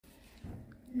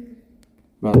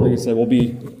Well, like I said, we'll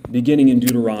be beginning in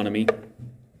Deuteronomy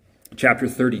chapter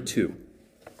 32.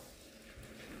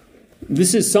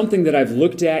 This is something that I've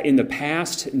looked at in the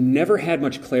past, never had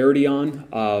much clarity on,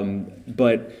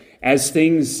 but as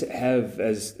things have,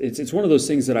 it's one of those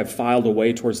things that I've filed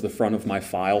away towards the front of my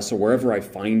file, so wherever I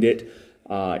find it,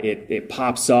 it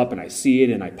pops up and I see it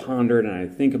and I ponder it and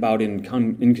I think about it in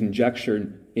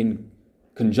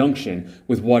conjunction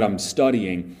with what I'm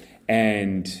studying,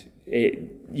 and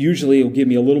usually it'll give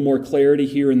me a little more clarity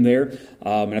here and there,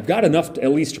 and I've got enough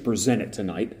at least to present it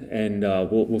tonight, and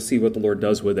we'll see what the Lord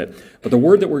does with it. But the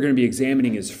word that we're going to be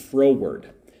examining is froward.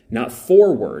 Not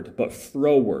forward, but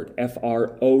froward,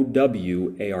 F-R-O-W-A-R-D.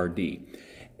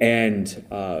 And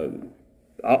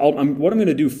what I'm going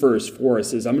to do first for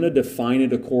us is I'm going to define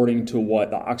it according to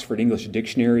what the Oxford English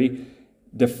Dictionary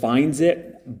defines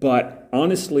it, but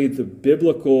honestly, the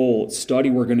biblical study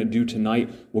we're going to do tonight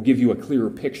will give you a clearer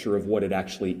picture of what it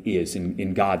actually is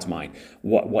in God's mind,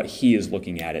 what He is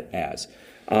looking at it as.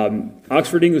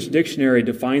 Oxford English Dictionary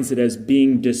defines it as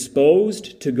being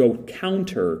disposed to go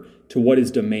counter to what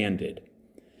is demanded,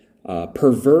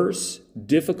 perverse,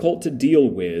 difficult to deal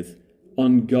with,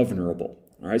 ungovernable.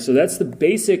 All right, so that's the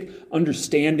basic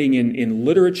understanding in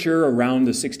literature around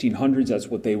the 1600s. That's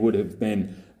what they would have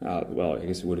been. I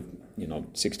guess it would have,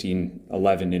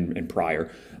 1611 and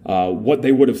prior. What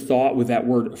they would have thought with that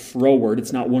word froward.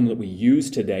 It's not one that we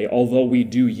use today, although we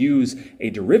do use a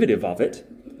derivative of it.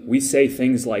 We say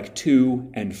things like to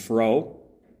and fro.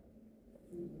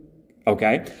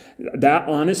 Okay? That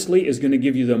honestly is going to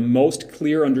give you the most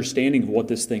clear understanding of what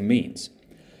this thing means.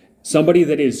 Somebody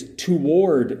that is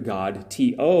toward God,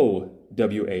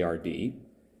 T-O-W-A-R-D,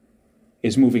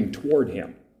 is moving toward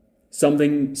Him.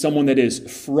 Someone that is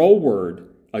froward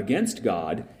against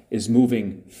God is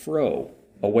moving fro,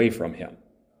 away from Him.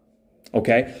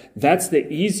 Okay? That's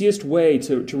the easiest way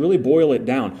to really boil it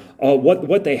down.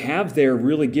 What they have there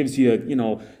really gives you,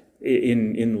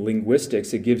 in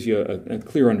linguistics, it gives you a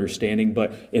clear understanding,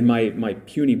 but in my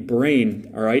puny brain,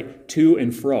 all right, to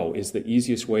and fro is the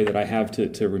easiest way that I have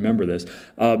to remember this.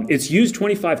 It's used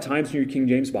 25 times in your King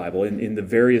James Bible in the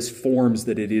various forms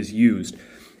that it is used.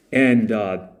 And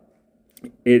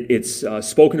it's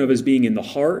spoken of as being in the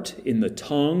heart, in the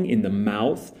tongue, in the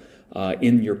mouth,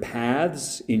 in your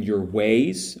paths, in your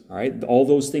ways. All right, all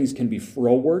those things can be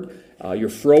froward. You're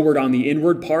froward on the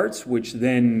inward parts, which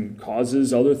then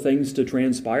causes other things to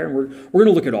transpire. And we're going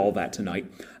to look at all that tonight.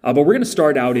 But we're going to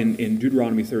start out in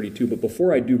Deuteronomy 32. But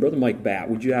before I do, Brother Mike Batt,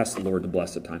 would you ask the Lord to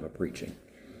bless the time of preaching?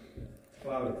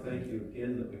 Father, thank you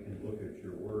again that we can look at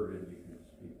your word and you can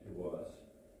speak to us.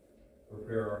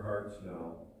 Prepare our hearts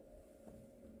now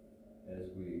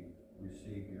as we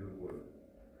receive your word.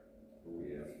 For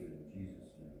we ask it in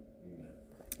Jesus' name.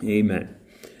 Amen. Amen.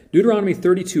 Deuteronomy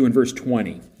 32 and verse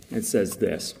 20. It says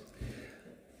this.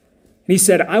 And he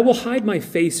said, I will hide my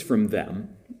face from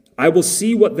them. I will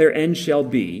see what their end shall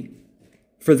be.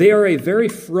 For they are a very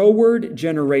froward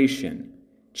generation,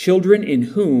 children in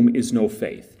whom is no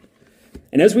faith.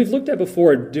 And as we've looked at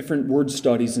before, different word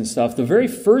studies and stuff, the very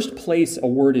first place a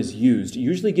word is used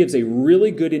usually gives a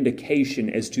really good indication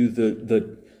as to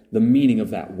the meaning of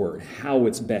that word, how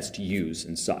it's best used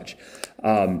and such.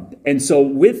 And so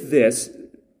with this,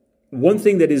 one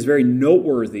thing that is very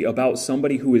noteworthy about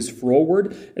somebody who is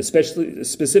froward,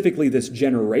 specifically this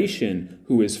generation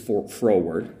who is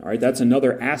froward, all right, that's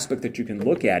another aspect that you can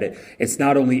look at it. It's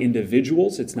not only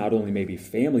individuals, it's not only maybe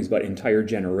families, but entire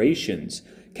generations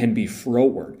can be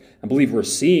froward. I believe we're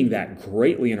seeing that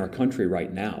greatly in our country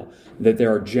right now, that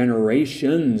there are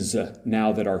generations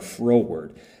now that are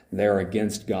froward. They're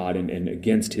against God and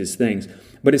against His things.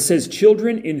 But it says,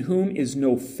 children in whom is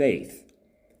no faith.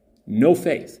 No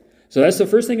faith. So that's the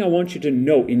first thing I want you to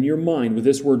note in your mind with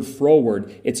this word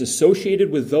froward. It's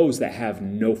associated with those that have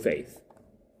no faith.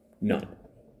 None.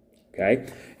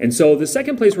 Okay? And so the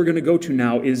second place we're going to go to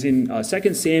now is in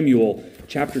 2 Samuel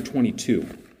chapter 22.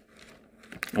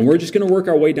 And we're just going to work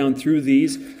our way down through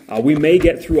these. We may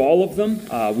get through all of them.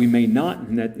 We may not,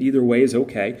 and that either way is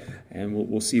okay. And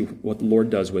we'll see what the Lord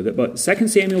does with it. But 2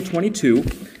 Samuel 22,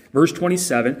 verse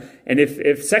 27. And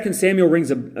if 2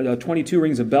 Samuel 22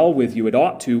 rings a bell with you, it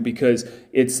ought to, because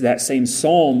it's that same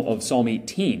psalm of Psalm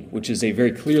 18, which is a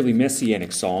very clearly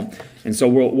messianic psalm. And so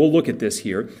we'll look at this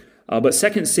here. But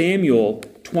 2 Samuel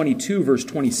 22, verse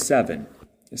 27,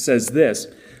 it says this,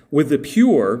 with the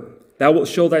pure thou wilt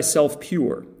show thyself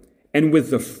pure, and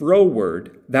with the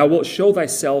froward thou wilt show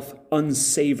thyself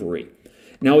unsavory.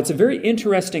 Now, it's a very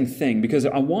interesting thing, because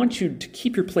I want you to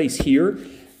keep your place here,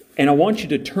 and I want you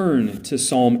to turn to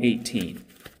Psalm 18.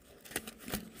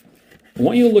 I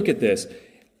want you to look at this.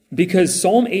 because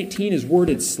Psalm 18 is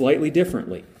worded slightly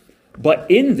differently. But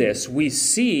in this, we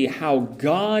see how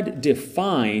God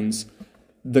defines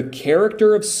the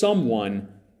character of someone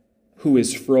who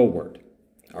is froward.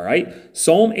 All right?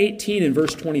 Psalm 18 and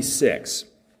verse 26.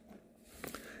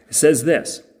 It says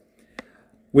this,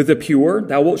 with the pure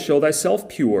thou wilt show thyself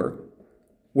pure,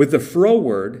 with the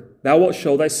froward thou wilt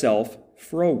show thyself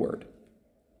froward.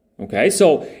 Okay,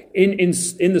 so in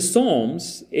the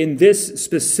Psalms, in this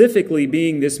specifically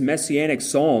being this messianic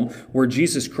psalm where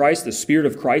Jesus Christ, the Spirit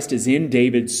of Christ, is in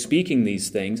David speaking these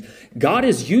things, God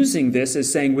is using this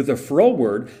as saying, with the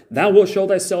froward, thou wilt show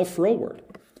thyself froward.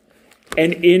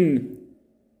 And in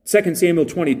 2 Samuel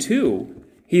 22,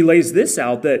 he lays this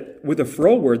out, that with the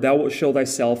froward, thou wilt show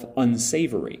thyself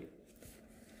unsavory.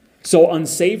 So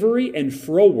unsavory and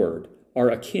froward are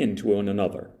akin to one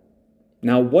another.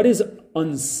 Now, what is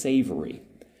unsavory?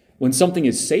 When something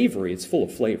is savory, it's full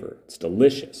of flavor. It's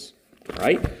delicious. All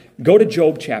right? Go to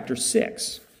Job chapter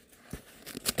 6.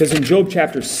 Because in Job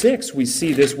chapter 6, we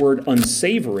see this word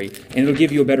unsavory, and it'll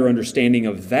give you a better understanding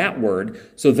of that word.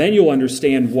 So then you'll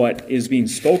understand what is being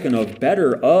spoken of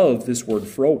better of this word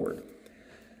froward.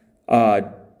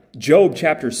 Job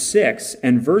chapter 6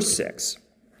 and verse 6.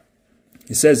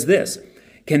 It says this,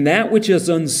 can that which is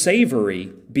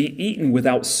unsavory be eaten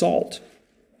without salt?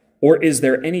 Or is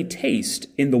there any taste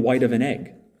in the white of an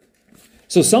egg?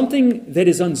 So something that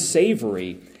is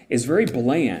unsavory is very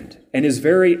bland and is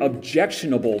very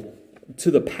objectionable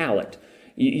to the palate.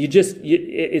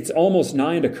 It's almost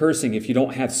nigh unto cursing if you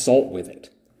don't have salt with it.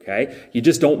 Okay? You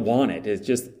just don't want it. It's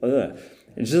just, ugh.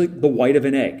 It's just like the white of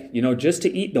an egg. You know, just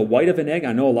to eat the white of an egg,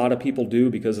 I know a lot of people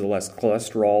do because of the less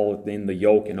cholesterol in the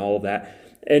yolk and all of that.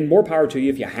 And more power to you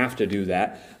if you have to do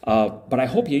that. But I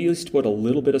hope you at least put a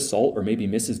little bit of salt, or maybe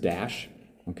Mrs. Dash,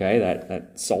 okay,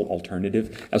 that salt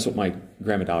alternative. That's what my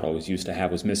grandma always used to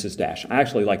have, was Mrs. Dash. I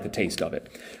actually like the taste of it.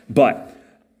 But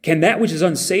can that which is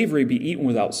unsavory be eaten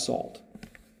without salt?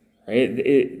 Right?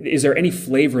 Is there any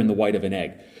flavor in the white of an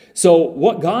egg? So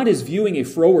what God is viewing a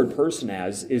froward person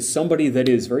as is somebody that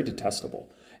is very detestable.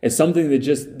 It's something that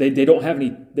just, they don't have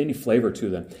any flavor to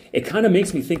them. It kind of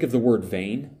makes me think of the word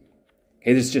vain.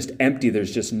 It is just empty.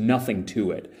 There's just nothing to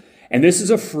it. And this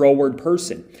is a froward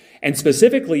person. And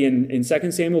specifically in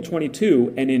 2 Samuel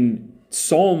 22 and in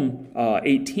Psalm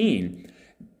 18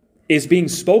 is being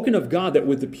spoken of God that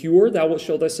with the pure thou wilt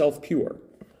show thyself pure.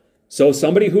 So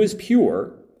somebody who is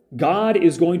pure, God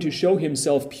is going to show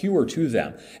himself pure to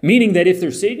them. Meaning that if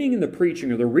they're sitting in the preaching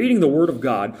or they're reading the Word of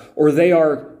God or they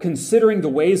are considering the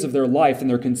ways of their life and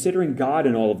they're considering God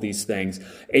and all of these things,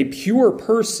 a pure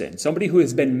person, somebody who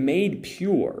has been made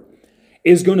pure,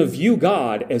 is going to view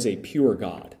God as a pure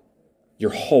God.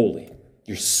 You're holy.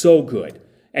 You're so good.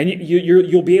 And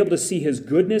you'll be able to see his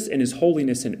goodness and his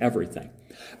holiness in everything.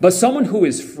 But someone who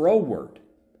is froward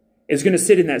is going to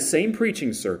sit in that same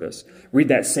preaching service, read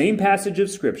that same passage of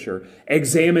Scripture,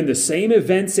 examine the same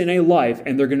events in a life,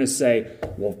 and they're going to say,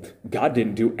 well, God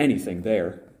didn't do anything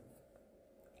there.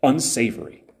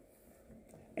 Unsavory.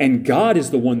 And God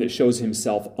is the one that shows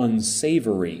himself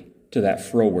unsavory to that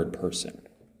froward person.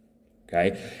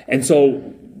 Okay? And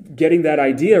so getting that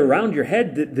idea around your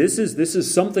head that this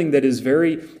is something that is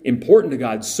very important to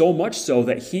God, so much so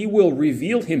that he will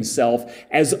reveal himself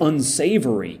as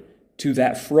unsavory to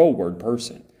that froward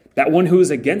person. That one who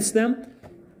is against them,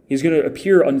 he's going to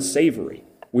appear unsavory,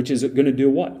 which is going to do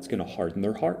what? It's going to harden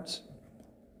their hearts.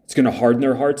 It's going to harden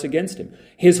their hearts against him.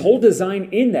 His whole design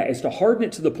in that is to harden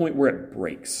it to the point where it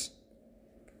breaks,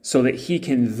 so that he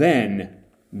can then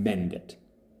mend it.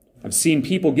 I've seen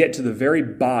people get to the very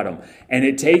bottom, and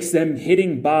it takes them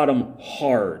hitting bottom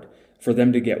hard for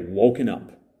them to get woken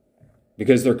up.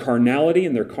 Because their carnality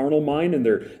and their carnal mind and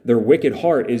their wicked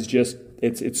heart is just,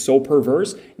 it's so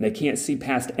perverse, and they can't see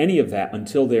past any of that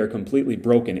until they are completely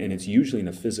broken, and it's usually in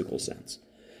a physical sense.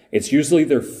 It's usually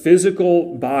their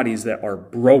physical bodies that are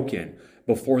broken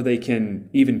before they can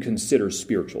even consider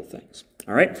spiritual things.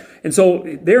 All right? And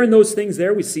so there in those things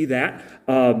there, we see that.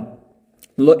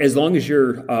 As long as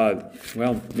you're,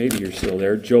 maybe you're still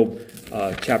there. Job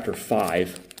chapter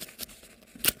 5,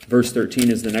 verse 13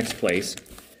 is the next place.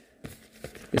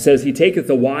 It says, he taketh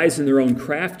the wise in their own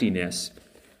craftiness,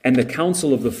 and the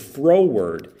counsel of the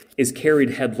froward is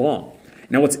carried headlong.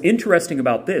 Now what's interesting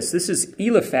about this is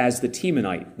Eliphaz the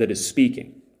Temanite that is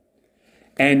speaking.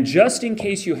 And just in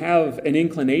case you have an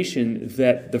inclination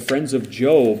that the friends of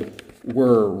Job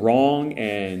were wrong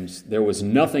and there was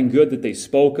nothing good that they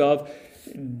spoke of,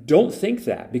 don't think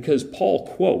that, because Paul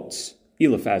quotes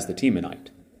Eliphaz the Temanite.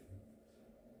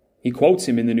 He quotes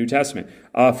him in the New Testament.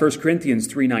 1 Corinthians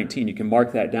 3:19, you can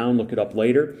mark that down, look it up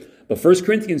later. But 1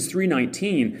 Corinthians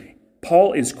 3:19,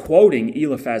 Paul is quoting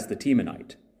Eliphaz the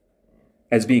Temanite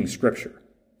as being Scripture.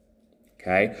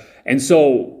 Okay? And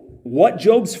so what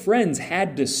Job's friends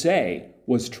had to say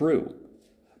was true.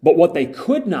 But what they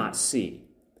could not see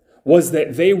was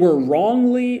that they were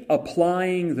wrongly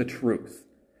applying the truth.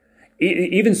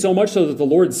 Even so much so that the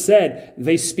Lord said,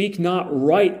 they speak not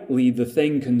rightly the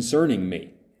thing concerning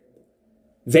me.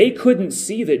 They couldn't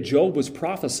see that Job was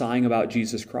prophesying about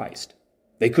Jesus Christ.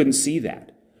 They couldn't see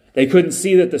that. They couldn't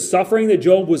see that the suffering that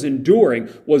Job was enduring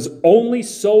was only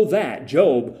so that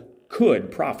Job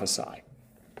could prophesy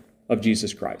of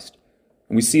Jesus Christ.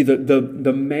 And we see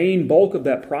the main bulk of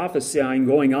that prophesying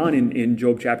going on in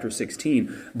Job chapter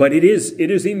 16, but it is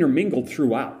intermingled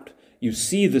throughout. You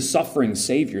see the suffering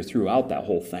Savior throughout that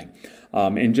whole thing,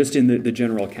 and just in the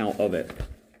general account of it.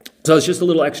 So it's just a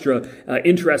little extra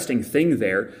interesting thing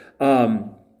there.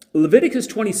 Leviticus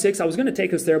 26, I was going to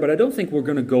take us there, but I don't think we're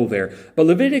going to go there. But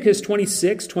Leviticus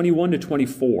 26, 21 to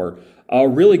 24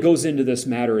 really goes into this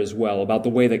matter as well, about the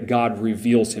way that God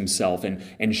reveals himself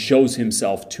and shows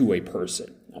himself to a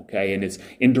person. Okay, and it's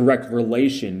in direct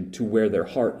relation to where their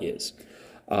heart is.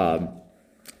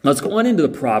 Let's go on into the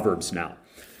Proverbs now.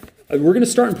 We're going to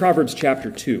start in Proverbs chapter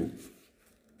 2.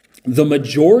 The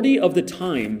majority of the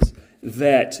times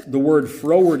that the word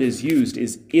froward is used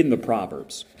is in the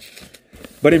Proverbs.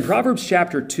 But in Proverbs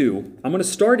chapter 2, I'm going to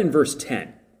start in verse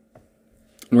 10.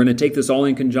 We're going to take this all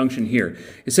in conjunction here.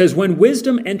 It says, when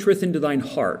wisdom entereth into thine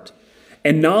heart,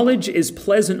 and knowledge is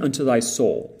pleasant unto thy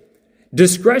soul,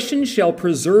 discretion shall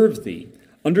preserve thee,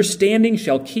 understanding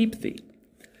shall keep thee,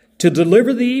 to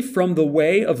deliver thee from the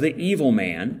way of the evil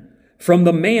man, from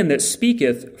the man that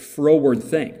speaketh froward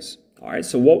things. All right,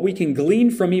 so what we can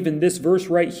glean from even this verse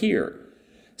right here,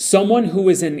 someone who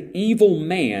is an evil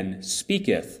man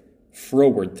speaketh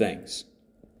froward things.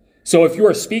 So if you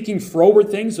are speaking froward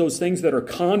things, those things that are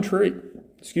contrary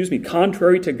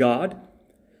to God,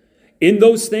 in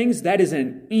those things, that is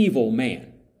an evil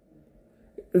man.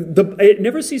 It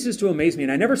never ceases to amaze me,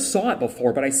 and I never saw it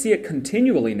before, but I see it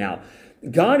continually now.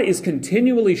 God is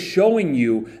continually showing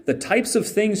you the types of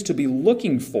things to be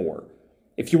looking for.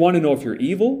 If you want to know if you're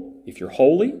evil, if you're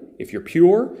holy, if you're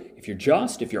pure, if you're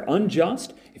just, if you're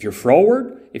unjust, if you're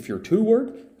froward, if you're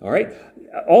toward, all right?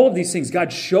 All of these things,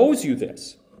 God shows you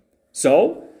this.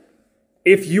 So,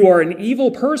 if you are an evil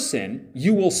person,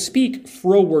 you will speak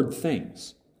froward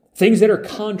things. Things that are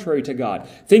contrary to God.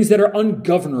 Things that are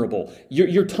ungovernable.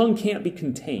 Your tongue can't be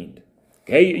contained.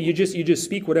 Okay? You just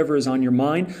speak whatever is on your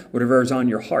mind, whatever is on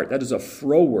your heart. That is a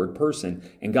froward person.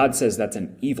 And God says that's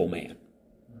an evil man.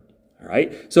 All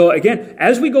right? So again,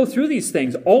 as we go through these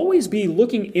things, always be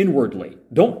looking inwardly.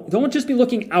 Don't just be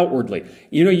looking outwardly.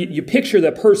 You know, you picture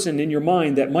that person in your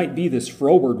mind that might be this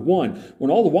froward one,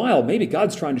 when all the while, maybe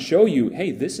God's trying to show you,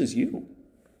 hey, this is you.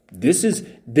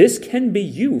 This can be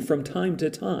you from time to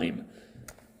time.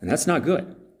 And that's not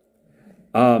good.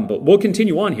 But we'll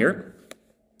continue on here.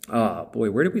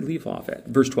 Where did we leave off at?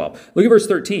 Verse 12. Look at verse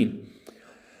 13.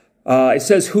 It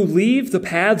says, who leave the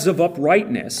paths of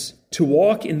uprightness to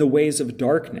walk in the ways of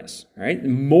darkness. All right?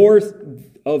 More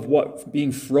of what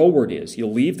being froward is.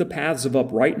 You'll leave the paths of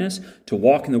uprightness to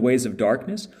walk in the ways of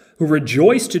darkness, who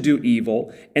rejoice to do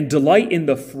evil and delight in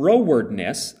the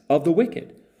frowardness of the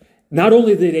wicked. Not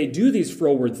only do they do these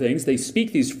froward things, they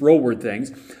speak these froward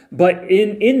things, but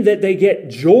in that they get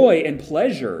joy and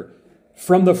pleasure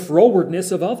from the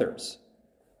frowardness of others.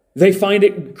 They find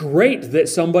it great that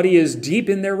somebody is deep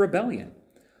in their rebellion.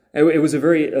 It was a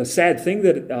very sad thing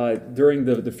that during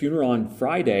the funeral on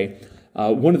Friday,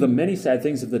 one of the many sad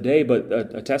things of the day, but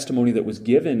a testimony that was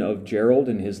given of Gerald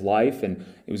and his life, and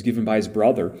it was given by his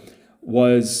brother,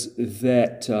 was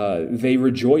that they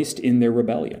rejoiced in their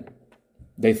rebellion.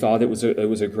 They thought it was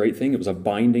a great thing. It was a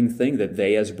binding thing that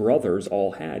they as brothers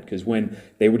all had. Because when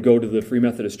they would go to the Free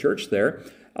Methodist Church there,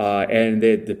 and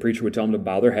the preacher would tell them to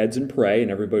bow their heads and pray,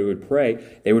 and everybody would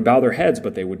pray, they would bow their heads,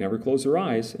 but they would never close their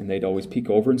eyes, and they'd always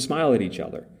peek over and smile at each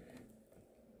other.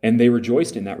 And they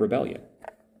rejoiced in that rebellion.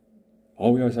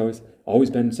 Always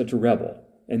been such a rebel.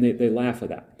 And they laugh at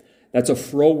that. That's a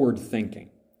froward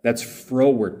thinking. That's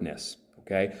frowardness.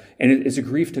 Okay? And it's a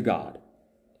grief to God.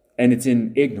 And it's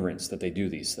in ignorance that they do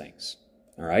these things.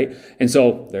 All right? And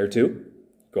so, there too,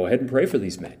 go ahead and pray for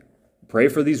these men. Pray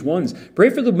for these ones.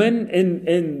 Pray for the men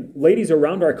and ladies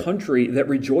around our country that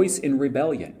rejoice in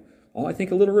rebellion. Oh, I think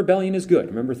a little rebellion is good.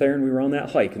 Remember, Theron, we were on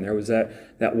that hike, and there was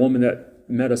that woman that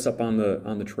met us up on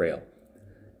the trail.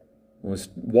 Was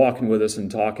walking with us and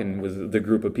talking with the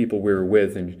group of people we were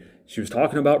with, and she was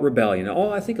talking about rebellion. Oh,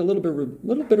 I think a little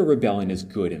bit of rebellion is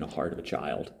good in the heart of a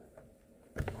child.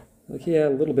 Like, yeah, a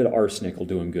little bit of arsenic will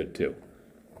do him good too.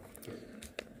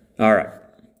 All right.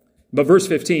 But verse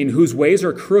 15, whose ways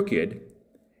are crooked,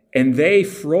 and they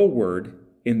froward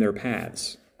in their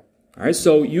paths. All right,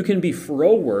 so you can be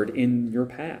froward in your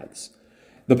paths.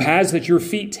 The paths that your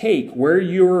feet take, where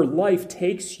your life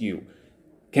takes you,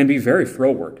 can be very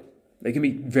froward. They can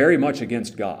be very much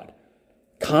against God,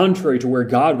 contrary to where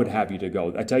God would have you to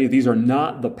go. I tell you, these are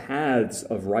not the paths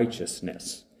of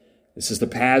righteousness. This is the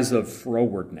paths of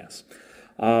frowardness.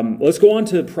 Let's go on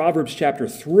to Proverbs chapter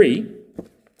 3,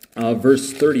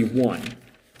 verse 31.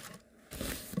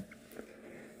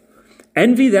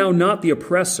 Envy thou not the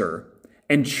oppressor,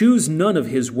 and choose none of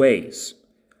his ways.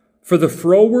 For the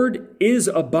froward is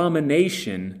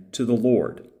abomination to the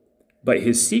Lord, but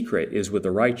his secret is with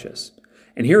the righteous.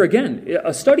 And here again,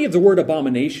 a study of the word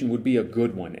abomination would be a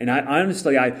good one. And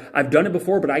I've done it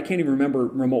before, but I can't even remember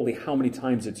remotely how many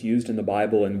times it's used in the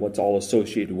Bible and what's all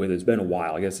associated with it. It's been a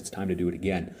while. I guess it's time to do it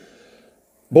again.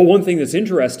 But one thing that's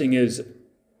interesting is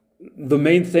the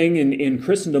main thing in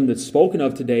Christendom that's spoken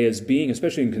of today as being,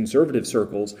 especially in conservative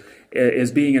circles,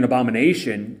 as being an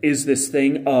abomination is this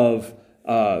thing of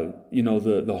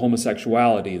the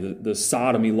homosexuality, the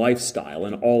sodomy lifestyle,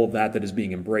 and all of that is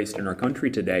being embraced in our country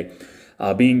today,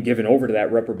 being given over to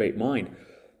that reprobate mind.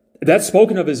 That's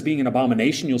spoken of as being an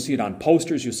abomination. You'll see it on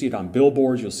posters, you'll see it on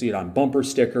billboards, you'll see it on bumper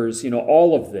stickers,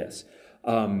 all of this.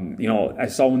 I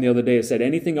saw one the other day that said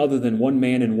anything other than one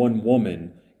man and one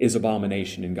woman is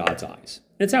abomination in God's eyes.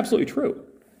 And it's absolutely true.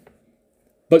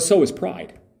 But so is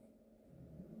pride.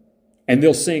 And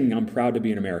they'll sing, I'm proud to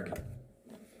be an American.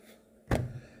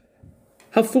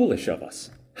 How foolish of us.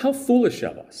 How foolish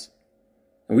of us.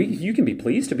 And you can be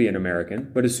pleased to be an American,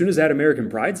 but as soon as that American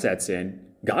pride sets in,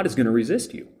 God is going to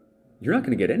resist you. You're not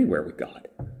going to get anywhere with God.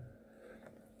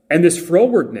 And this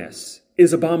frowardness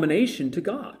is abomination to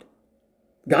God.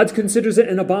 God considers it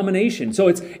an abomination. So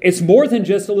it's more than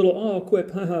just a little,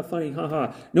 quip, haha, funny,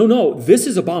 haha. No, this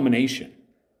is abomination.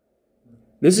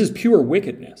 This is pure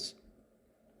wickedness.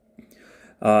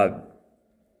 Let's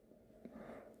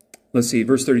see,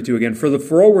 verse 32 again. For the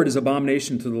froward is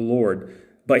abomination to the Lord,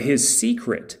 but his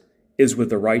secret is with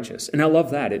the righteous. And I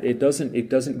love that. It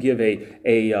doesn't give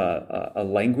a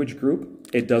language group.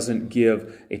 It doesn't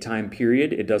give a time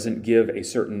period. It doesn't give a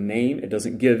certain name. It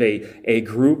doesn't give a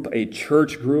group, a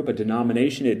church group, a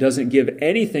denomination. It doesn't give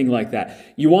anything like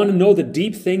that. You want to know the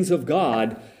deep things of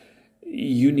God,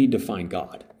 you need to find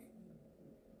God.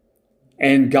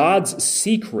 And God's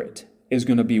secret is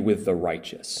going to be with the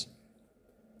righteous.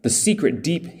 The secret,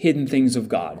 deep, hidden things of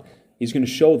God. He's going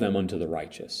to show them unto the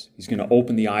righteous. He's going to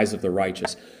open the eyes of the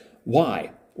righteous.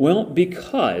 Why? Well,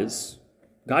 because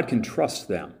God can trust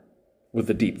them with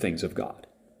the deep things of God.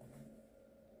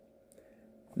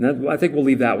 And I think we'll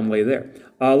leave that one lay there.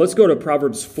 Let's go to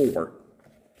Proverbs 4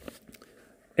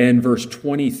 and verse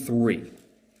 23.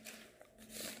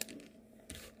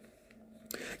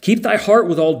 Keep thy heart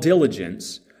with all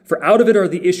diligence, for out of it are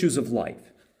the issues of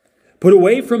life. Put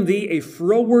away from thee a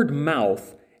froward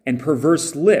mouth, and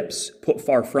perverse lips put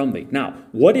far from thee. Now,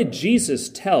 what did Jesus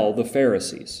tell the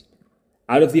Pharisees?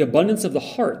 Out of the abundance of the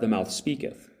heart the mouth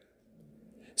speaketh.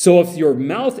 So if your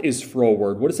mouth is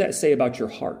froward, what does that say about your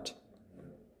heart?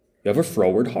 You have a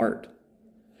froward heart.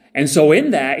 And so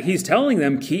in that, he's telling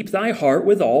them, keep thy heart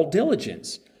with all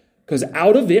diligence, because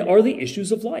out of it are the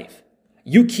issues of life.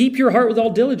 You keep your heart with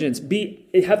all diligence.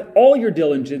 Have all your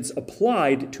diligence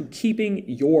applied to keeping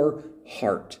your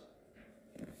heart.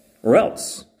 Or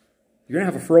else, you're going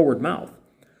to have a froward mouth.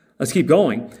 Let's keep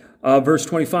going. Verse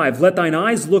 25, let thine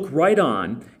eyes look right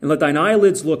on, and let thine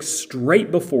eyelids look straight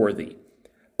before thee.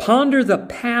 Ponder the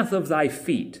path of thy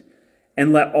feet,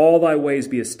 and let all thy ways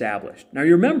be established. Now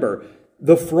you remember,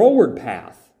 the froward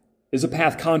path is a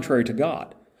path contrary to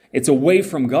God. It's away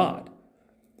from God.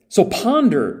 So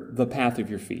ponder the path of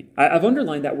your feet. I've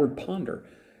underlined that word ponder.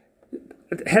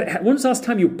 When was the last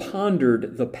time you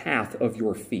pondered the path of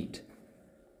your feet?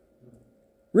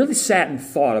 Really sat and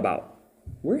thought about,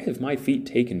 where have my feet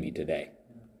taken me today?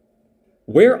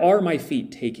 Where are my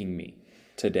feet taking me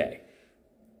today?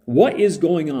 What is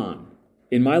going on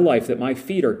in my life that my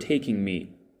feet are taking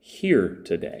me here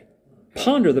today?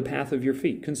 Ponder the path of your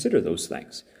feet. Consider those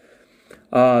things.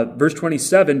 Verse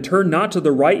 27, turn not to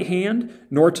the right hand,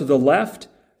 nor to the left.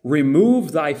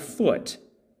 Remove thy foot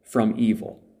from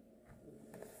evil.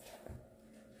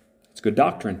 It's good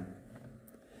doctrine.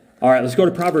 All right, let's go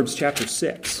to Proverbs chapter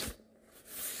 6.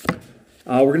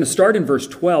 We're going to start in verse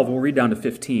 12. We'll read down to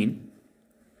 15.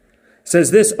 It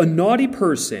says this, a naughty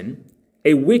person,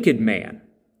 a wicked man.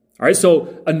 All right,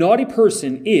 so a naughty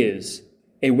person is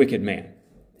a wicked man.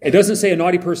 It doesn't say a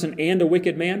naughty person and a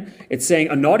wicked man. It's saying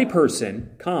a naughty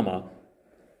person, comma,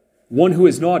 one who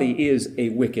is naughty is a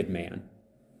wicked man.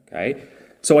 Okay?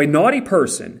 So a naughty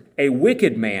person, a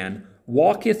wicked man,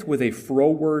 walketh with a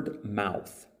froward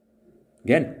mouth.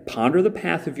 Again, ponder the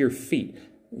path of your feet.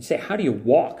 You say, how do you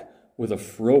walk with a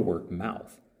froward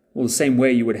mouth? Well, the same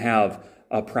way you would have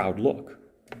a proud look.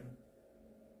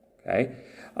 Okay?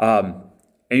 And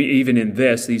even in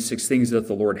this, these 6 things that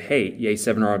the Lord hate, yea,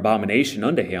 7 are abomination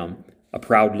unto him: a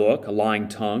proud look, a lying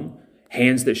tongue,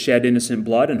 hands that shed innocent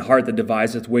blood, and heart that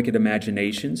deviseth wicked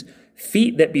imaginations,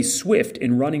 feet that be swift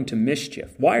in running to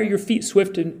mischief. Why are your feet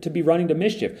swift to be running to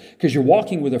mischief? Because you're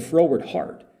walking with a froward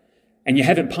heart, and you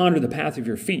haven't pondered the path of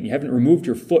your feet, and you haven't removed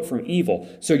your foot from evil,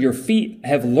 so your feet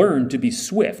have learned to be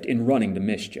swift in running to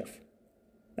mischief.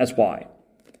 That's why.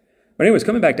 But anyways,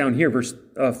 coming back down here, verse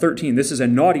 13, this is a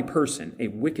naughty person, a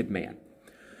wicked man.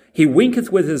 He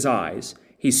winketh with his eyes,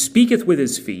 he speaketh with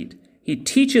his feet, he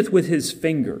teacheth with his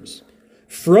fingers.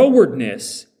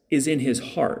 Frowardness is in his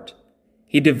heart.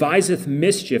 He deviseth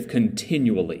mischief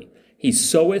continually. He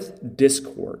soweth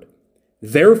discord.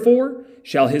 Therefore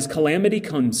shall his calamity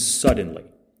come suddenly.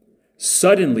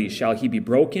 Suddenly shall he be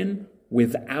broken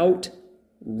without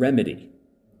remedy.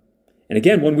 And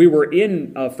again, when we were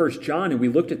in 1 John and we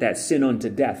looked at that sin unto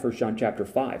death, 1 John chapter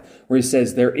 5, where he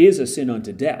says, there is a sin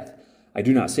unto death, I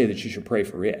do not say that you should pray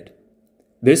for it.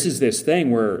 This is this thing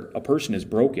where a person is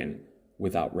broken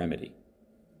without remedy.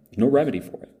 There's no remedy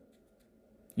for it.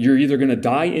 You're either going to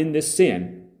die in this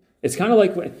sin. It's kind of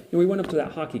like when we went up to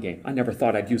that hockey game. I never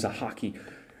thought I'd use a hockey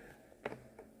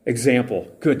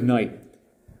example. Good night.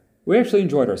 We actually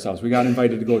enjoyed ourselves. We got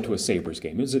invited to go to a Sabres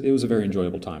game. It was a very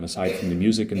enjoyable time, aside from the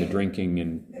music and the drinking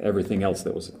and everything else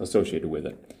that was associated with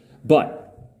it.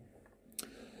 But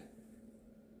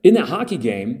in that hockey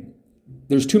game,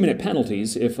 there's 2-minute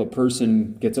penalties if a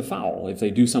person gets a foul. If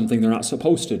they do something they're not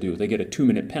supposed to do, they get a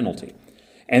 2-minute penalty.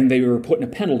 And they were put in a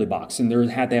penalty box, and they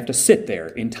have to sit there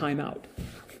in timeout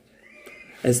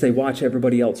as they watch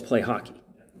everybody else play hockey.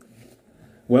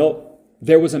 Well,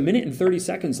 there was 1 minute and 30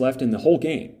 seconds left in the whole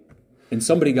game, and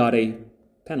somebody got a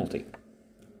penalty.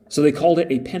 So they called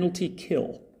it a penalty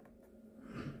kill,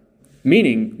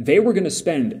 meaning they were going to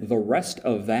spend the rest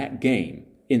of that game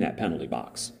in that penalty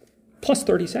box, plus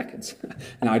 30 seconds.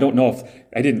 And I don't know if,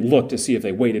 I didn't look to see if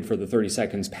they waited for the 30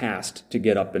 seconds passed to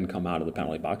get up and come out of the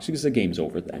penalty box, because the game's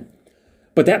over then.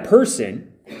 But that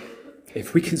person,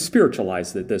 if we can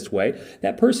spiritualize it this way,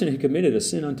 that person had committed a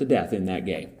sin unto death in that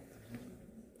game.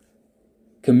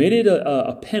 Committed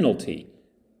a penalty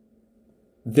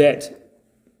that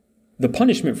the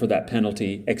punishment for that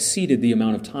penalty exceeded the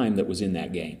amount of time that was in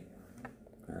that game.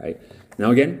 All right. Now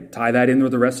again, tie that in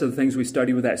with the rest of the things we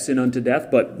study with that sin unto death,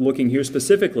 but looking here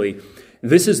specifically,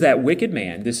 this is that wicked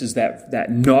man, this is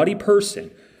that naughty person,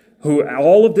 who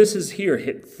all of this is here,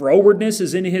 frowardness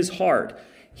is in his heart.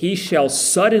 He shall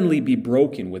suddenly be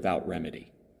broken without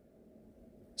remedy.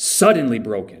 Suddenly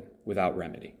broken without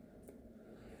remedy.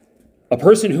 A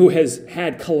person who has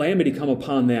had calamity come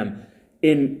upon them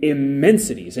in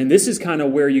immensities. And this is kind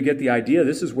of where you get the idea.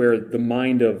 This is where the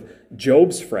mind of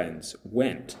Job's friends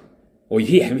went. Well,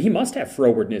 he must have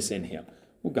frowardness in him.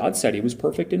 Well, God said he was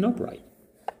perfect and upright.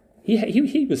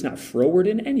 He was not froward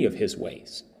in any of his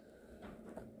ways.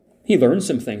 He learned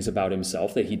some things about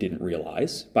himself that he didn't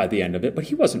realize by the end of it, but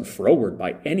he wasn't froward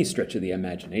by any stretch of the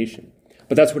imagination.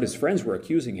 But that's what his friends were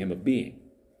accusing him of being.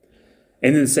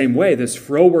 And in the same way, this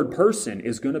froward person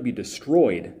is going to be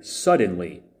destroyed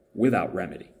suddenly without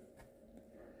remedy.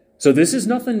 So this is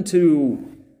nothing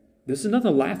to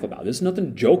laugh about. This is nothing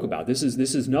to joke about. This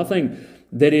is nothing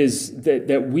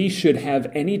that we should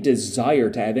have any desire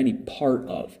to have any part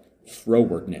of.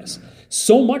 Frowardness.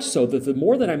 So much so that the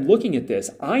more that I'm looking at this,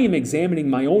 I am examining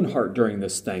my own heart during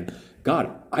this thing.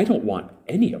 God, I don't want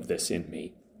any of this in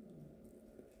me.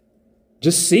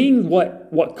 Just seeing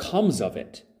what comes of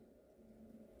it.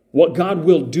 What God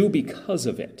will do because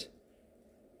of it.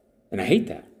 And I hate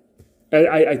that.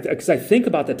 Because I think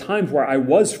about the times where I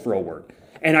was froward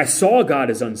and I saw God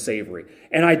as unsavory.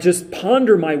 And I just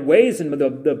ponder my ways and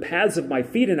the paths of my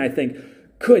feet and I think,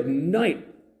 good night.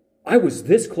 I was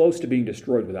this close to being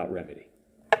destroyed without remedy.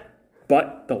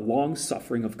 But the long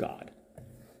suffering of God.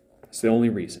 That's the only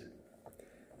reason.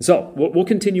 So, we'll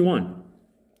continue on.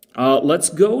 Let's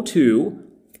go to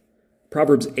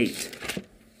Proverbs 8.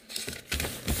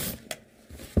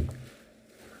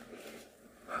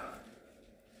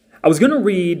 I was going to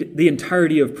read the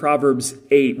entirety of Proverbs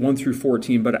 8, 1 through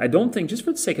 14, but I don't think, just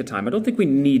for the sake of time, I don't think we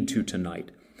need to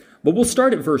tonight. But we'll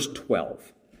start at verse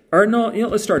 12. Or no,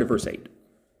 let's start at verse 8.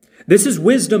 This is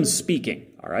wisdom speaking,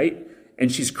 all right?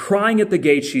 And she's crying at the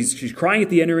gate. She's crying at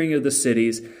the entering of the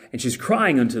cities, and she's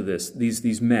crying unto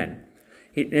these men.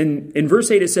 In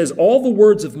verse 8 it says, all the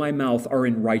words of my mouth are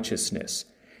in righteousness.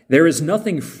 There is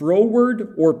nothing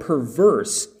froward or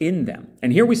perverse in them.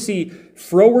 And here we see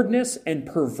frowardness and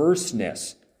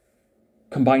perverseness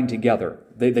combined together.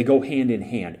 They go hand in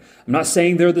hand. I'm not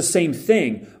saying they're the same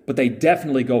thing, but they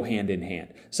definitely go hand in hand.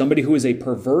 Somebody who is a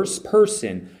perverse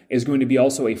person is going to be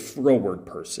also a froward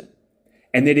person.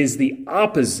 And it is the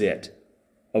opposite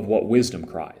of what wisdom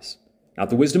cries. Not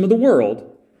the wisdom of the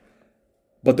world,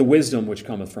 but the wisdom which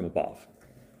cometh from above.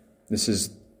 This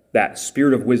is that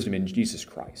spirit of wisdom in Jesus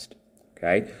Christ.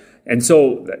 Okay? And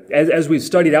so, as we've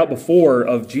studied out before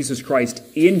of Jesus Christ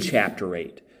in chapter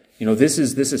 8, this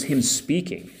is him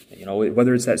speaking.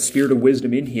 Whether it's that spirit of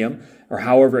wisdom in him or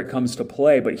however it comes to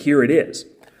play, but here it is.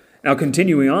 Now,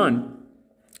 continuing on,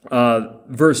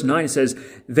 verse 9 says,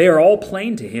 "They are all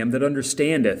plain to him that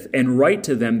understandeth, and right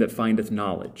to them that findeth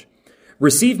knowledge.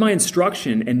 Receive my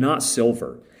instruction and not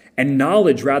silver, and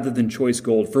knowledge rather than choice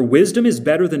gold. For wisdom is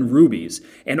better than rubies,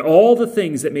 and all the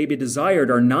things that may be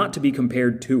desired are not to be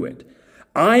compared to it.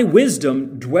 I,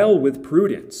 wisdom, dwell with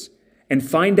prudence, and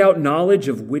find out knowledge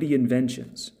of witty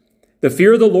inventions. The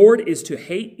fear of the Lord is to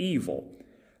hate evil,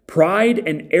 pride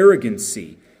and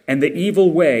arrogancy, and the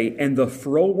evil way, and the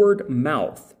froward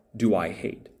mouth do I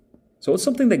hate." So it's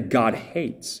something that God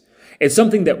hates. It's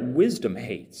something that wisdom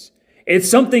hates. It's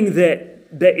something that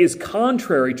is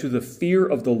contrary to the fear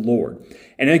of the Lord.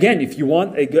 And again, if you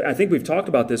want I think we've talked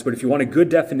about this, but if you want a good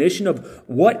definition of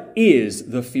what is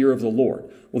the fear of the Lord,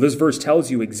 well, this verse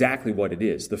tells you exactly what it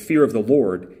is. The fear of the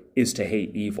Lord is to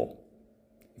hate evil.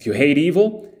 If you hate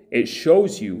evil, it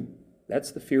shows you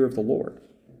that's the fear of the Lord.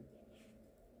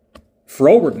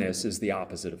 Frowardness is the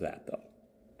opposite of that,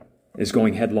 though, is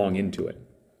going headlong into it.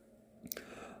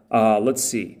 Let's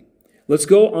see. Let's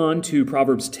go on to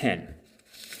Proverbs 10.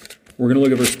 We're going to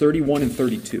look at verse 31 and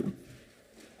 32.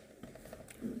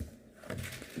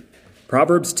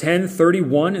 Proverbs 10,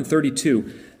 31 and 32.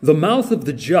 "The mouth of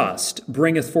the just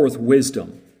bringeth forth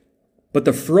wisdom, but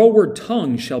the froward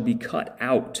tongue shall be cut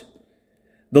out.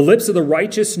 The lips of the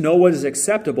righteous know what is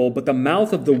acceptable, but the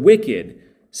mouth of the wicked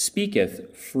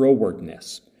speaketh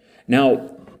frowardness."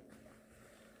 Now,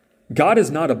 God is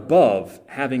not above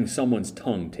having someone's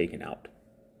tongue taken out.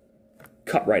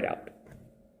 Cut right out.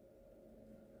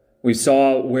 We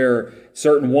saw where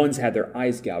certain ones had their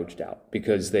eyes gouged out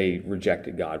because they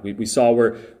rejected God. We saw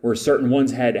where certain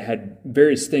ones had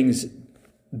various things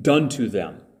done to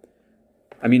them.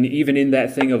 I mean, even in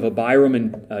that thing of Abiram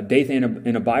and Dathan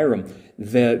and Abiram,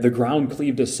 the ground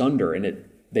cleaved asunder and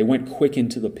they went quick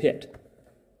into the pit.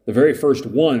 The very first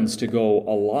ones to go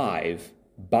alive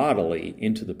bodily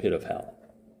into the pit of hell.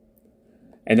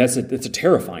 And that's a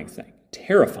terrifying thing.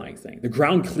 Terrifying thing. The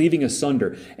ground cleaving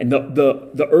asunder and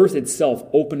the earth itself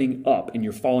opening up and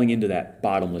you're falling into that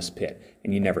bottomless pit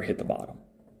and you never hit the bottom.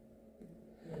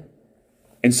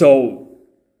 And so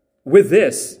with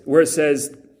this, where it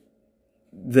says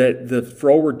that the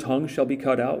froward tongue shall be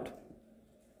cut out,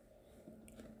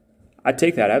 I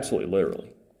take that absolutely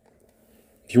literally.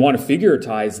 If you want to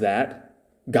figuratize that,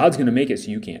 God's going to make it so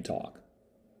you can't talk.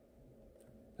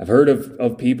 I've heard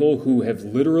of people who have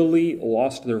literally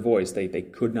lost their voice. They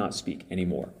could not speak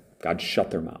anymore. God shut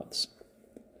their mouths.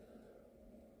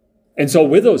 And so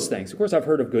with those things, of course, I've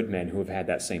heard of good men who have had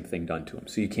that same thing done to them.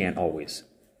 So you can't always,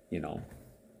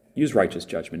 use righteous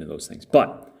judgment in those things.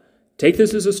 But take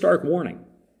this as a stark warning.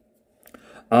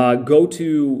 Go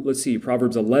to,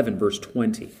 Proverbs 11, verse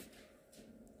 20. It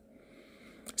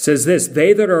says this,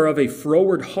 "They that are of a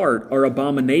froward heart are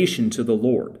abomination to the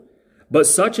Lord. But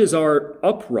such as are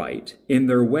upright in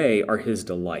their way are his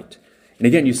delight." And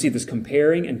again, you see this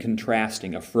comparing and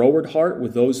contrasting a froward heart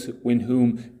with those in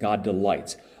whom God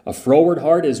delights. A froward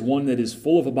heart is one that is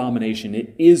full of abomination.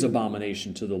 It is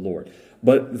abomination to the Lord.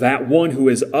 But that one who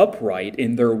is upright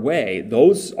in their way,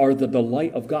 those are the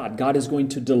delight of God. God is going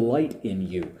to delight in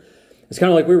you. It's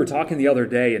kind of like we were talking the other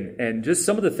day and just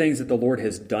some of the things that the Lord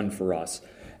has done for us.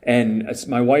 And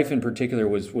my wife in particular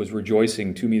was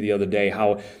rejoicing to me the other day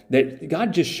how that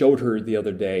God just showed her the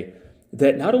other day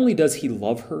that not only does he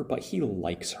love her, but he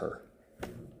likes her.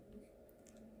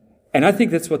 And I think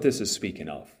that's what this is speaking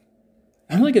of.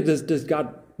 Not only does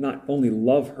God not only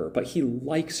love her, but he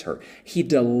likes her. He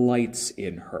delights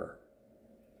in her.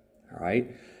 All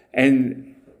right?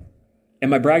 And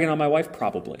am I bragging on my wife?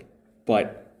 Probably.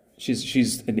 But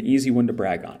she's an easy one to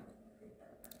brag on.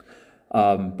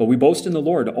 But we boast in the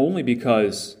Lord only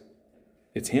because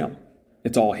it's him.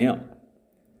 It's all him.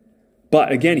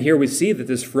 But again, here we see that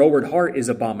this froward heart is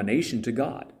abomination to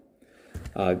God.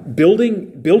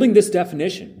 Building this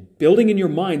definition, building in your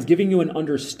minds, giving you an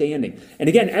understanding. And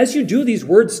again, as you do these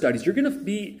word studies,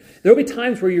 there'll be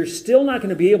times where you're still not going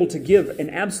to be able to give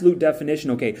an absolute definition.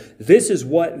 Okay, this is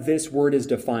what this word is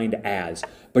defined as,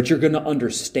 but you're going to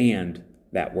understand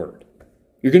that word.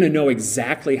 You're going to know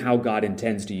exactly how God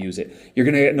intends to use it. You're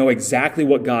going to know exactly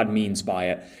what God means by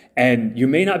it. And you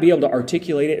may not be able to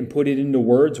articulate it and put it into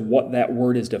words what that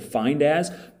word is defined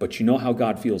as, but you know how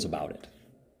God feels about it.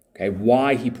 Okay,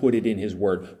 why he put it in his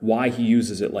word, why he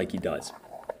uses it like he does.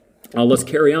 Let's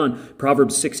carry on.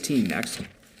 Proverbs 16 next.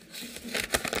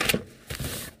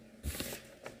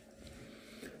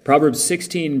 Proverbs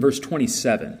 16, verse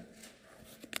 27.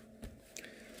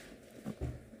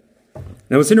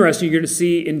 Now what's interesting, you're going to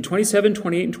see in 27,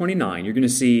 28, and 29, you're going to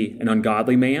see an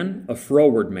ungodly man, a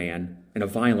froward man, and a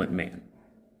violent man.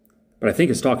 But I think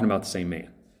it's talking about the same man.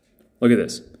 Look at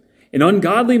this. An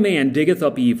ungodly man diggeth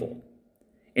up evil,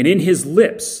 and in his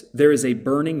lips there is a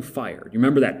burning fire. You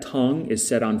remember that tongue is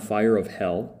set on fire of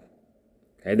hell?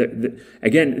 Okay,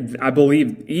 again, I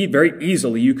believe very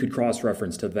easily you could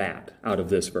cross-reference to that out of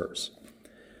this verse.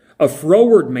 A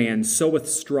froward man soweth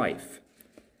strife,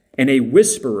 and a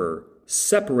whisperer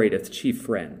separateth chief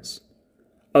friends.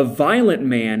 A violent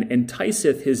man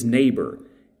enticeth his neighbor,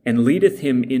 and leadeth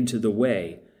him into the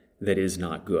way that is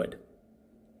not good.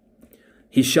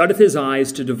 He shutteth his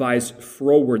eyes to devise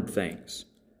froward things.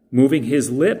 Moving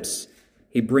his lips,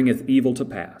 he bringeth evil to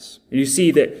pass. And you see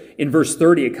that in verse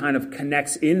 30, it kind of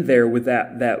connects in there with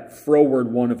that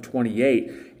froward one of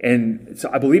 28. And so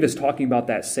I believe it's talking about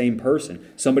that same person.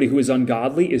 Somebody who is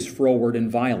ungodly is froward and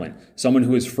violent. Someone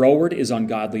who is froward is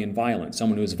ungodly and violent.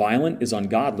 Someone who is violent is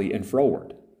ungodly and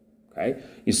froward. Okay,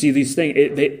 you see these things.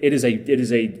 It is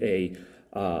an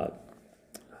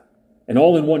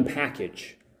all-in-one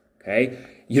package. Okay,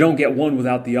 you don't get one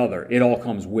without the other. It all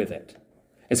comes with it.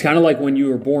 It's kind of like when you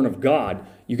are born of God,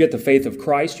 you get the faith of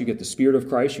Christ, you get the Spirit of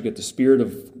Christ, you get the Spirit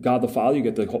of God the Father, you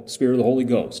get the Spirit of the Holy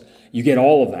Ghost. You get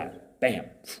all of that. Bam,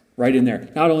 right in there.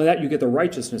 Not only that, you get the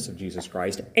righteousness of Jesus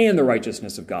Christ and the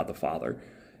righteousness of God the Father.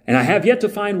 And I have yet to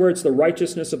find where it's the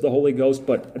righteousness of the Holy Ghost,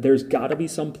 but there's got to be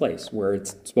some place where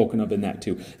it's spoken of in that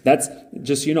too. That's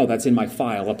just, that's in my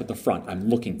file up at the front. I'm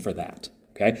looking for that.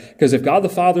 Okay? Because if God the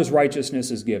Father's righteousness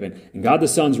is given and God the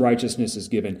Son's righteousness is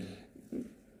given,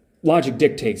 logic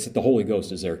dictates that the Holy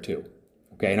Ghost is there too.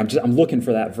 Okay, and I'm looking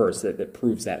for that verse that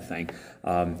proves that thing.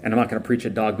 And I'm not going to preach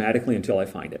it dogmatically until I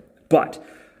find it. But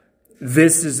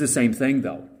this is the same thing,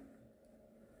 though.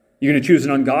 You're going to choose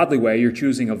an ungodly way, you're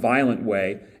choosing a violent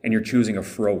way, and you're choosing a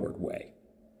froward way.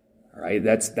 All right,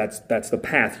 that's the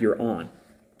path you're on.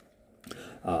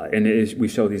 And we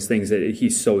show these things that he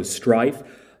sows strife.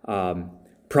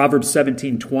 Proverbs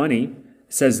 17:20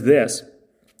 says this,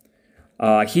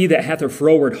 he that hath a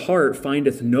froward heart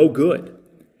findeth no good,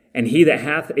 and he that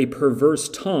hath a perverse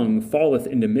tongue falleth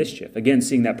into mischief. Again,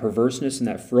 seeing that perverseness and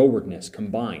that frowardness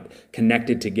combined,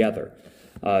 connected together.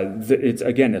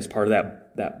 It's part of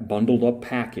that bundled up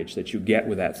package that you get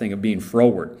with that thing of being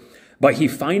froward. But he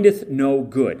findeth no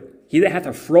good. He that hath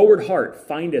a froward heart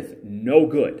findeth no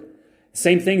good.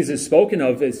 Same thing is spoken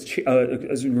of as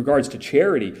in regards to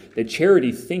charity, that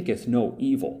charity thinketh no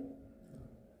evil.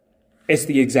 It's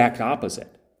the exact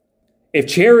opposite. If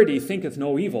charity thinketh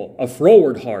no evil, a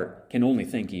froward heart can only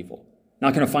think evil.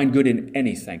 Not going to find good in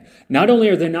anything. Not only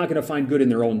are they not going to find good in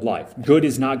their own life, good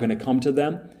is not going to come to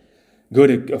them,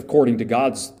 good according to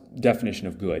God's definition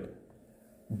of good,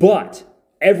 but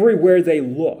everywhere they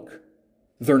look,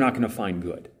 they're not going to find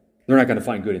good. They're not going to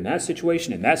find good in that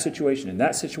situation, in that situation, in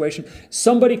that situation.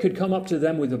 Somebody could come up to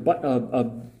them with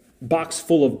a box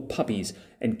full of puppies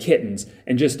and kittens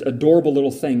and just adorable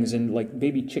little things and like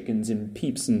baby chickens and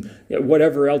peeps and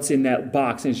whatever else in that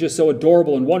box. And it's just so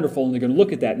adorable and wonderful, and they're going to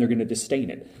look at that and they're going to disdain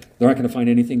it. They're not going to find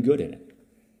anything good in it.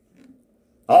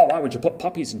 Oh, why would you put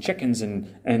puppies and chickens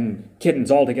and kittens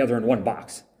all together in one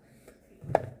box?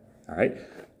 All right.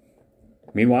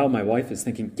 Meanwhile, my wife is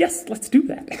thinking, yes, let's do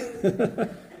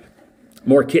that.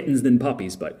 More kittens than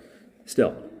puppies, but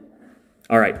still.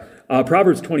 All right.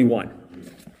 Proverbs 21.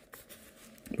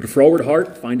 But a froward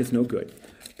heart findeth no good.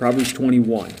 Proverbs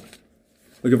 21.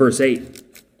 Look at verse 8.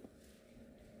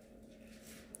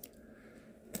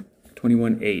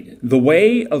 21:8. The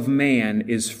way of man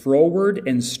is froward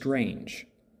and strange,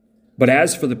 but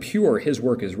as for the pure, his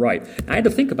work is right. I had to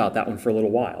think about that one for a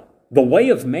little while. The way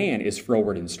of man is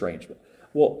froward and strange.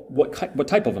 Well, what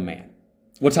type of a man?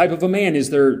 What type of a man is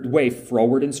their way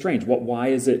froward and strange? Why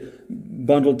is it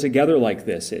bundled together like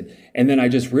this? And then I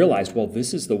just realized, well,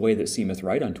 this is the way that seemeth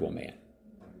right unto a man.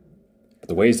 But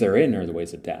the ways therein are the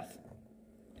ways of death.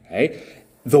 Okay?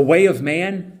 The way of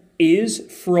man is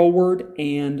froward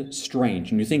and strange.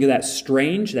 And you think of that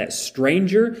strange, that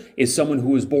stranger is someone who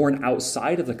was born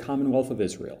outside of the commonwealth of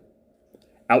Israel.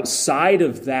 Outside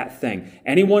of that thing.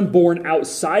 Anyone born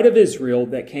outside of Israel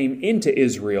that came into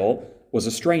Israel was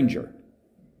a stranger.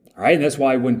 All right, and that's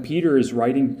why when Peter is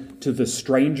writing to the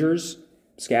strangers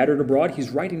scattered abroad, he's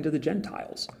writing to the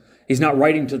Gentiles. He's not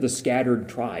writing to the scattered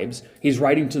tribes. He's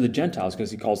writing to the Gentiles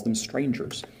because he calls them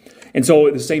strangers. And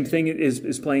so the same thing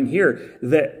is playing here,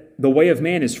 that the way of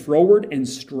man is froward and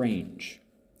strange.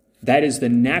 That is the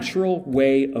natural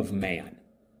way of man,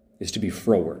 is to be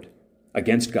froward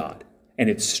against God. And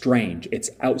it's strange.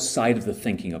 It's outside of the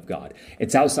thinking of God.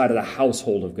 It's outside of the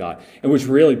household of God. And which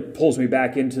really pulls me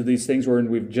back into these things where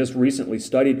we've just recently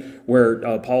studied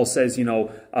where Paul says,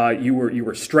 you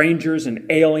were strangers and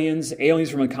aliens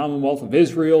from the commonwealth of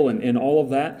Israel and all of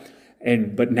that.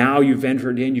 But now you've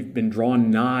entered in, you've been drawn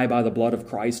nigh by the blood of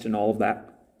Christ and all of that.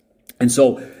 And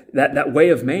so that way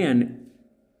of man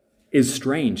is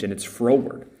strange and it's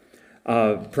froward.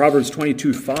 Proverbs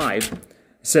 22:5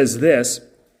 says this,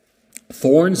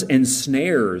 "Thorns and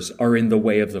snares are in the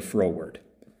way of the froward.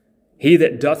 He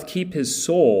that doth keep his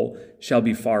soul shall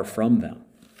be far from them."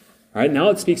 All right, now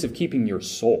it speaks of keeping your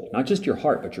soul, not just your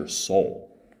heart, but your soul.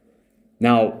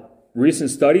 Now, recent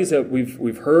studies that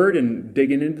we've heard and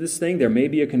digging into this thing, there may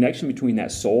be a connection between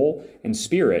that soul and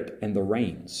spirit and the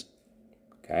reins.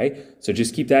 Okay, so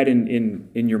just keep that in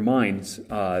your minds,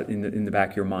 in the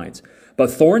back of your minds. But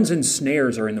thorns and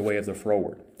snares are in the way of the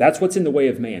froward. That's what's in the way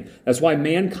of man. That's why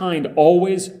mankind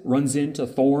always runs into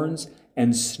thorns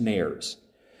and snares.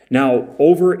 Now,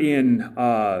 over in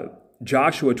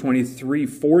Joshua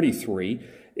 23:43,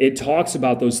 it talks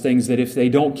about those things that if they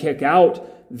don't kick out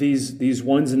these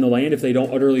ones in the land, if they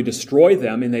don't utterly destroy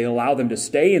them and they allow them to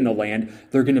stay in the land,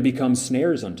 they're going to become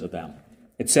snares unto them.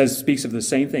 It speaks of the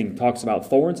same thing. It talks about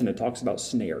thorns and it talks about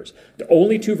snares. The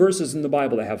only two verses in the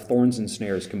Bible that have thorns and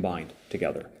snares combined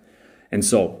together. And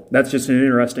so that's just an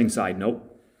interesting side note.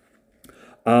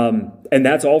 And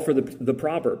that's all for the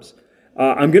Proverbs.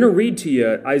 I'm going to read to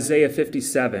you Isaiah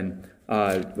 57.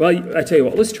 Well, I tell you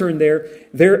what, let's turn there.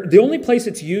 The only place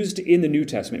it's used in the New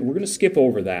Testament, we're going to skip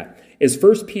over that, is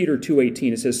 1 Peter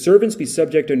 2:18. It says, "Servants, be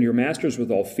subject unto your masters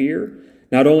with all fear,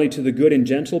 not only to the good and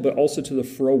gentle, but also to the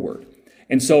froward."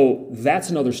 And so that's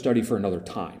another study for another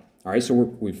time. All right, so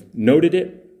we've noted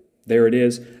it. There it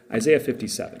is, Isaiah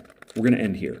 57. We're going to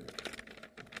end here.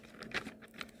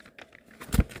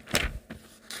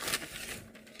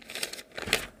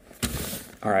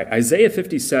 All right, Isaiah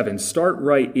 57, start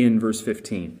right in verse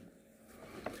 15.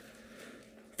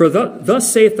 "For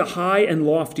thus saith the high and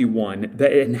lofty one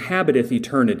that inhabiteth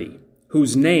eternity,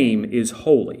 whose name is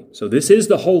holy." So this is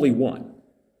the Holy One.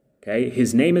 Okay,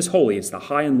 his name is holy. It's the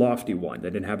high and lofty one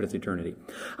that inhabiteth eternity.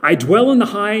 "I dwell in the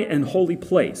high and holy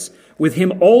place, with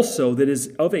him also that is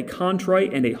of a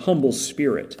contrite and a humble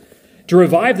spirit, to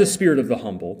revive the spirit of the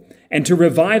humble, and to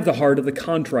revive the heart of the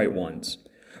contrite ones.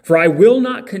 For I will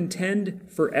not contend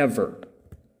forever,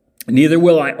 neither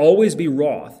will I always be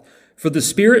wroth, for the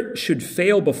spirit should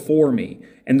fail before me,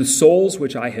 and the souls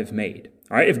which I have made."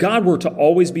 All right, if God were to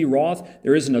always be wroth,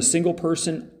 there isn't a single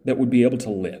person that would be able to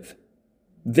live.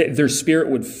 Their spirit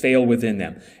would fail within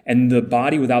them. And the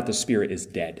body without the spirit is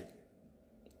dead.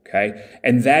 Okay?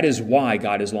 And that is why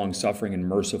God is long-suffering and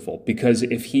merciful. Because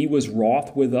if he was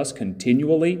wroth with us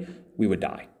continually, we would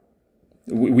die.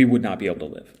 We would not be able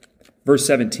to live. Verse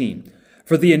 17.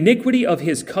 "For the iniquity of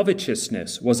his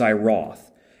covetousness was I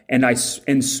wroth,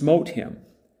 and smote him."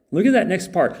 Look at that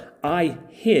next part. "I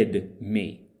hid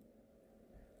me."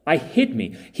 I hid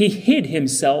me. He hid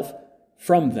himself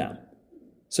from them,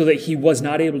 so that he was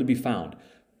not able to be found.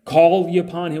 "Call ye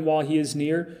upon him while he is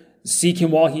near. Seek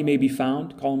him while he may be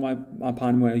found." Call him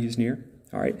upon him while he is near.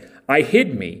 All right. "I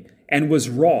hid me and was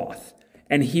wroth,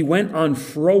 and he went on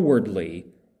frowardly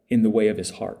in the way of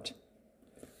his heart."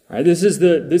 All right. This is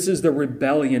the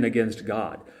rebellion against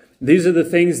God. These are the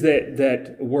things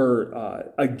that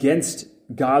were against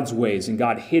God's ways, and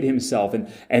God hid himself,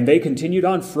 and they continued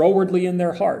on frowardly in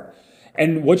their heart.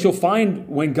 And what you'll find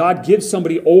when God gives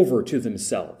somebody over to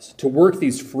themselves to work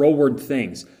these froward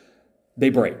things, they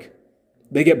break.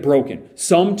 They get broken.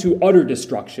 Some to utter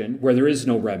destruction where there is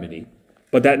no remedy.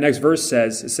 But that next verse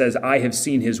says, "I have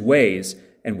seen his ways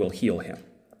and will heal him."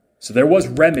 So there was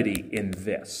remedy in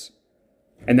this.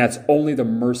 And that's only the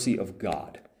mercy of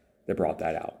God that brought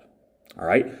that out. All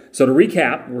right. So to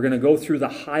recap, we're going to go through the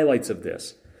highlights of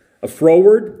this. A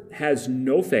froward has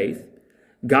no faith.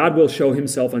 God will show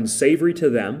himself unsavory to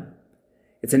them.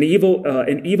 It's an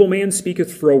evil man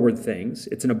speaketh froward things.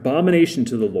 It's an abomination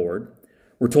to the Lord.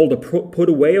 We're told to put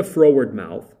away a froward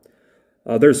mouth.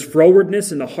 There's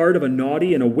frowardness in the heart of a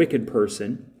naughty and a wicked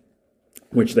person,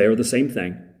 which they are the same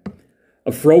thing.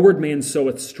 A froward man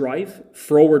soweth strife.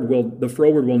 The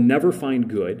froward will never find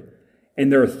good.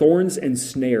 And there are thorns and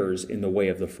snares in the way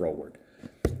of the froward.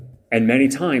 And many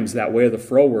times that way of the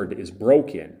froward is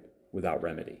broken without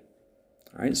remedy.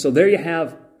 All right, so there you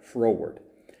have froward.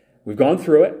 We've gone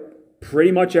through it.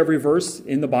 Pretty much every verse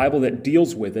in the Bible that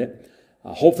deals with it.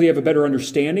 Hopefully you have a better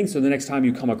understanding, so the next time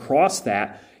you come across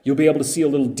that, you'll be able to see a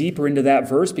little deeper into that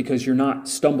verse because you're not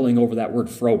stumbling over that word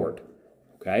froward.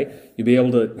 Okay? You'll be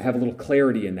able to have a little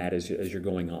clarity in that as you're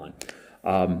going on.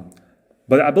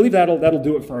 But I believe that'll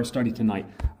do it for our study tonight.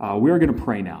 We are going to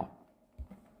pray now.